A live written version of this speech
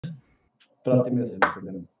Prate mesaj sa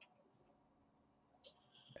dem.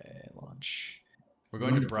 Okay, launch. We're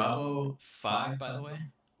going to Bravo 5, by the way.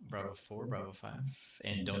 Bravo 4, Bravo 5.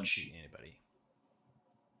 And don't shoot anybody.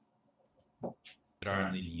 But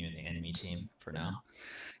I'm leaving you in the enemy team for now.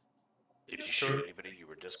 If you shot anybody, you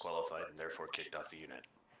were disqualified and therefore kicked off the unit.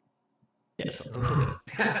 Yes, a little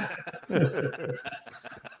bit.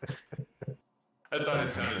 I thought it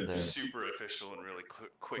sounded super official and really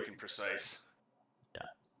quick and precise. Yeah.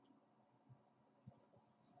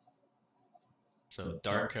 So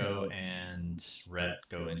Darko and Rhett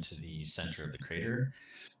go into the center of the crater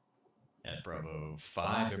at Bravo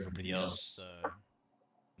 5. Everybody else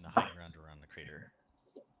in the high ground around the crater.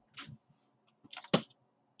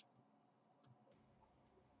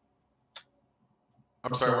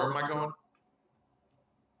 I'm sorry, where am I going?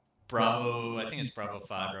 Bravo, I think it's Bravo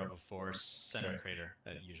 5, Bravo 4, center crater,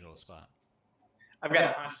 that usual spot. I've got a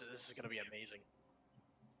hunch that this is going to be amazing.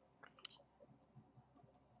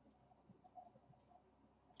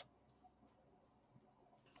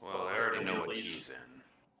 Well, I already know what he's in.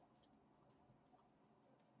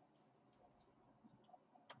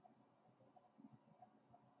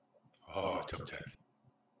 Oh, jump jets.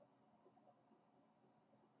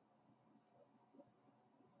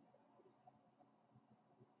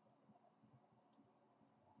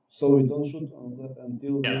 So we don't shoot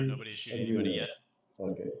until Nobody's shooting anybody yet.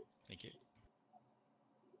 Okay. Thank you.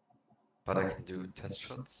 But I can do test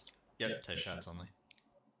shots? Yep, test shots only.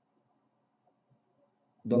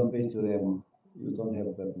 Don't waste your ammo. You don't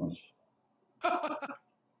have that much.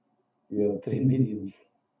 You have 3 mediums.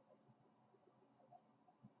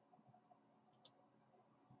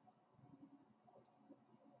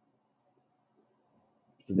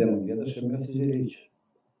 Zdemo, gledaš je message reach.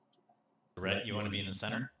 Rhett, you want to be in the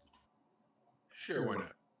center? Sure, why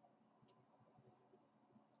not?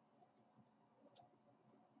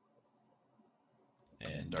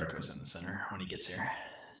 And Darko's in the center when he gets here.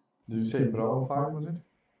 Did you say Bravo 5, was it?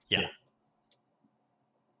 Yeah.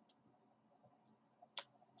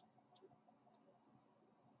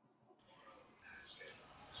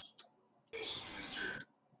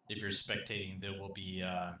 If you're spectating, there will be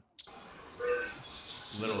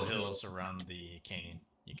little hills around the canyon.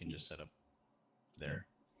 You can just set up there.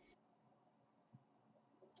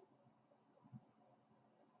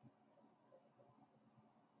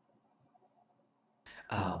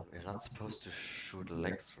 We're not supposed to shoot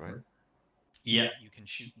legs, right? Yeah, you can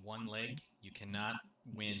shoot one leg. You cannot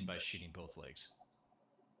win by shooting both legs.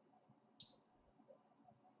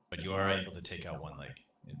 But you are able to take out one leg,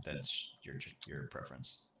 if that's your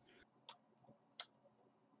preference.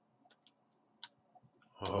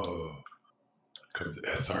 Oh, comes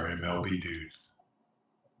SRMLB, dude.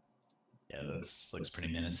 Yeah, this looks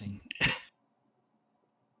pretty menacing.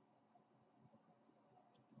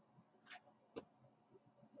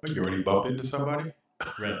 You already bumped into somebody?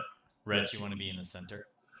 Rhett, you want to be in the center,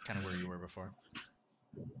 kind of where you were before.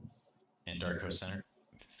 And Darko center,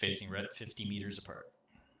 facing Rhett 50 meters apart.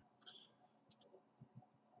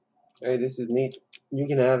 Hey, this is neat. You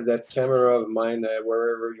can have that camera of mine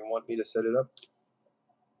wherever you want me to set it up.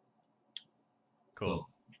 Cool.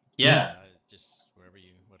 Yeah, just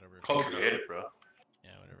whatever. Call creative, bro.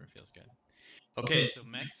 Yeah, whatever feels good. Okay, so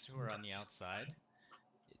mechs who are on the outside,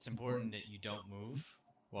 it's important that you don't move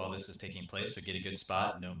while this is taking place, so get a good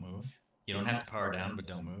spot and don't move. You don't have to power down, but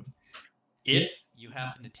don't move. If you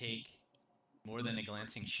happen to take more than a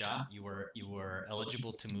glancing shot, you are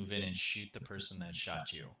eligible to move in and shoot the person that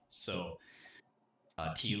shot you. So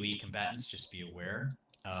TOE combatants, just be aware.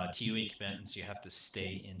 TOE combatants, you have to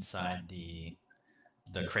stay inside the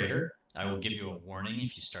crater. I will give you a warning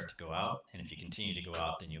if you start to go out, and if you continue to go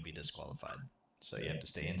out, then you'll be disqualified. So you have to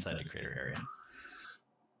stay inside the crater area.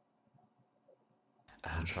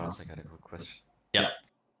 Charles, I got a quick question. Yeah.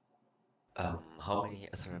 How many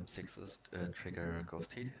SRM6s trigger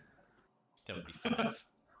Ghost Heat? That would be 5.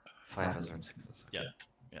 5 SRM6s. Yeah,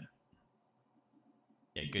 yeah.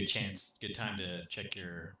 Yeah, good chance. Good time to check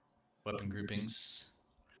your weapon groupings.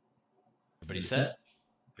 Everybody set?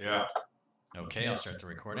 Yeah. Okay, I'll start the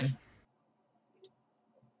recording.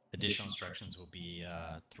 Additional instructions will be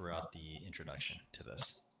throughout the introduction to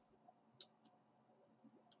this.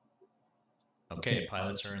 Okay,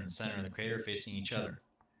 pilots are in the center of the crater facing each other.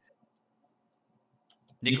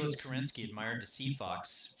 Nicholas Kerensky admired the sea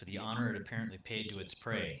fox for the honor it apparently paid to its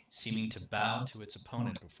prey, seeming to bow to its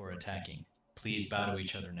opponent before attacking. Please bow to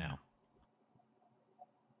each other now.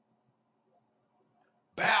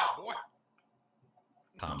 Bow, boy.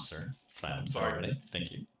 Calm, sir. Silence. Sorry. Everybody.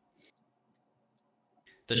 Thank you.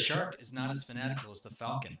 The shark is not as fanatical as the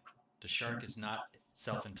falcon. The shark is not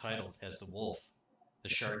self-entitled as the wolf. The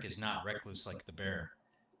shark is not recluse like the bear.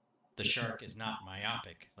 The shark is not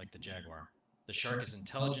myopic like the jaguar. The shark is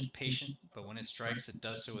intelligent, patient, but when it strikes, it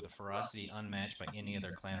does so with a ferocity unmatched by any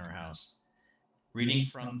other clan or house. Reading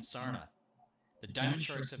from Sarna, the diamond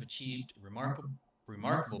sharks have achieved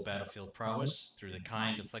remarkable battlefield prowess through the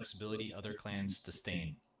kind of flexibility other clans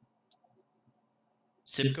disdain.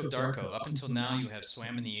 Sipko Darko, up until now you have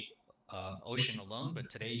swam in the ocean alone, but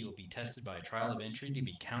today you will be tested by a trial of entry to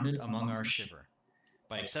be counted among our shiver.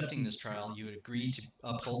 By accepting this trial, you would agree to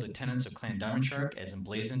uphold the tenets of Clan Diamond Shark as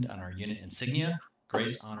emblazoned on our unit insignia,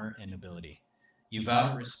 grace, honor, and nobility. You vow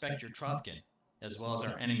to respect your Trothkin, as well as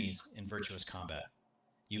our enemies in virtuous combat.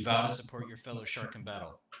 You vow to support your fellow shark in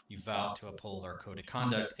battle. You vow to uphold our code of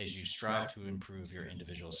conduct as you strive to improve your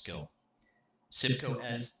individual skill. Sipko,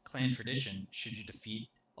 as clan tradition, should you defeat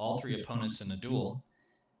all 3 opponents in a duel,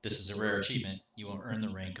 this is a rare achievement, you will earn the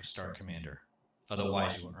rank of Star Commander.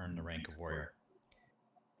 Otherwise, you will earn the rank of Warrior.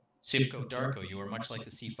 Sipko Darko, you are much like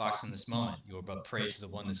the sea fox in this moment. You are but prey to the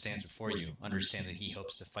one that stands before you. Understand that he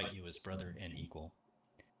hopes to fight you as brother and equal.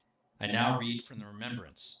 I now read from the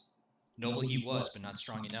remembrance. Noble he was, but not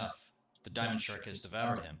strong enough. The diamond shark has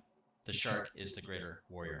devoured him. The shark is the greater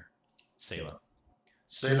warrior. SEYLA.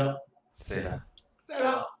 SEYLA. SEYLA.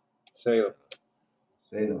 SEYLA. SEYLA.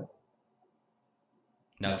 SEYLA.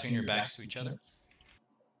 Now turn your backs to each other.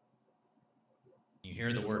 You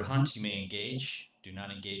hear the word hunt, you may engage. Do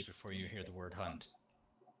not engage before you hear the word hunt.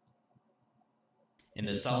 In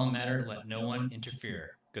this solemn matter, let no one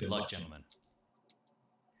interfere. Good luck, gentlemen.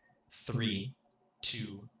 3,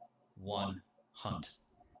 2, 1, hunt.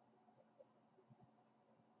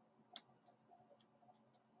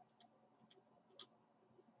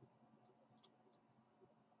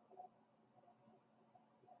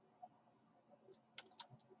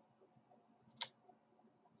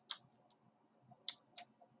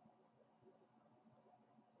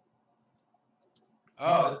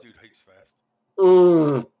 Oh, this dude hates fast.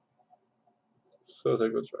 So it's a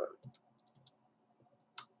good try.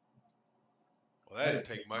 Well, that didn't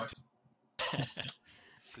take much.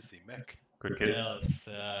 Sissy mech. Good kid.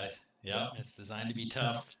 Yeah, it's designed to be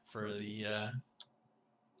tough for the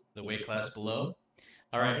weight class below.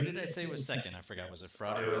 All right, who did I say was second? I forgot. Was it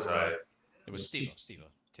Fraudo? It was I. It was Stevo. Stevo,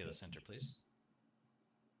 to the center, please.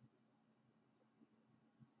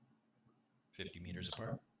 50 meters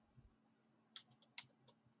apart.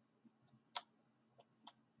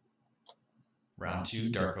 Round 2,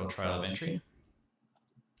 Darko Trial of Entry.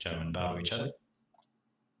 Gentlemen, bow to each other.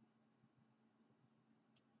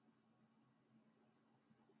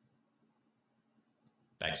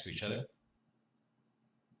 Backs to each other.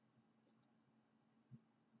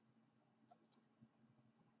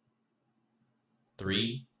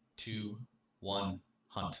 Three, 2, 1,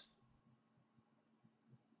 hunt.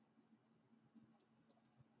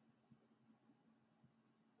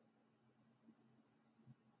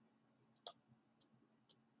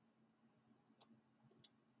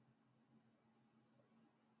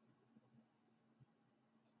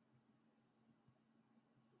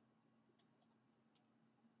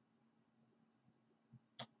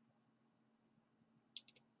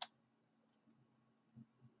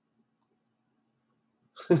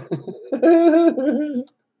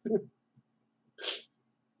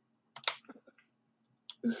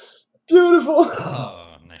 Beautiful.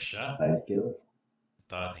 Oh, nice shot. Nice kill.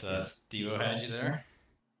 Thought Stevo had you there.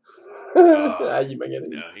 You might get it.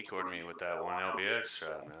 Yeah, he cored me with that one LBX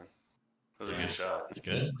shot, man. That was a Yeah. good shot. That's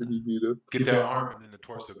good. Pretty beat up. Get that arm and then the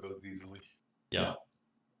torso goes easily. Yeah.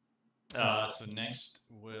 So next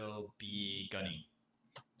will be Gunny,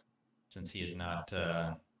 since he is not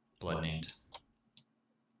blood named.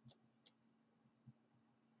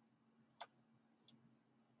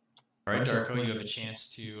 All right, Darko, you have a chance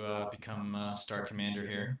to become Star Commander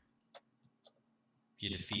here. If you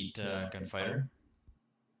defeat Gunfighter.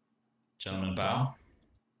 Gentlemen, bow.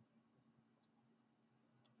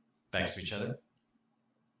 Backs to each other.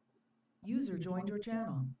 User joined your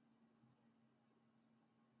channel.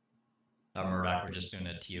 Murdoch, we're just doing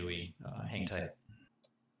a TOE. Hang tight.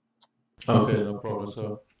 Okay, no problem,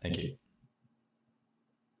 sir. Thank you.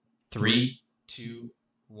 3, 2,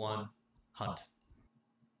 1, hunt.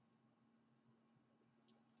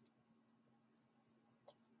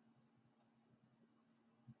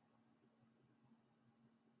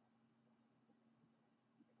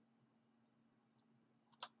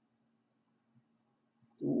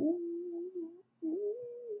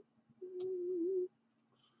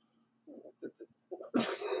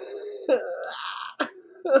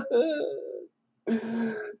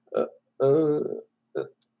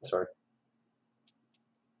 Sorry.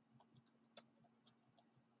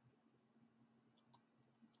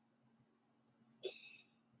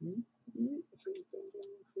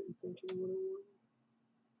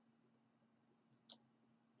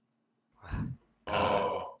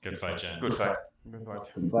 Oh, Good fight, Jen. good fight. Good fight.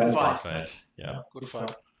 Good Good fight. Good fight. Yeah. Good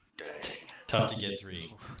fight. Dang. Tough to get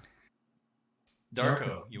 3.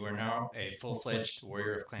 Darko, you are now a full-fledged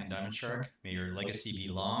warrior of Clan Diamond Shark. May your legacy be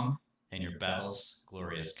long and your battles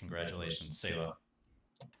glorious. Congratulations, SEYLA.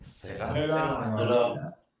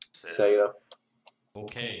 SEYLA. SEYLA.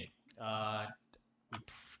 Okay.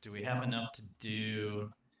 Do we have enough to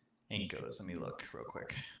do Inkos? Let me look real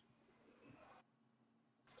quick.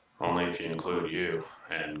 Only if you include you,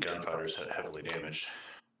 and gunfighters heavily damaged.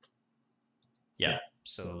 Yeah.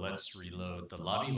 So let's reload the lobby.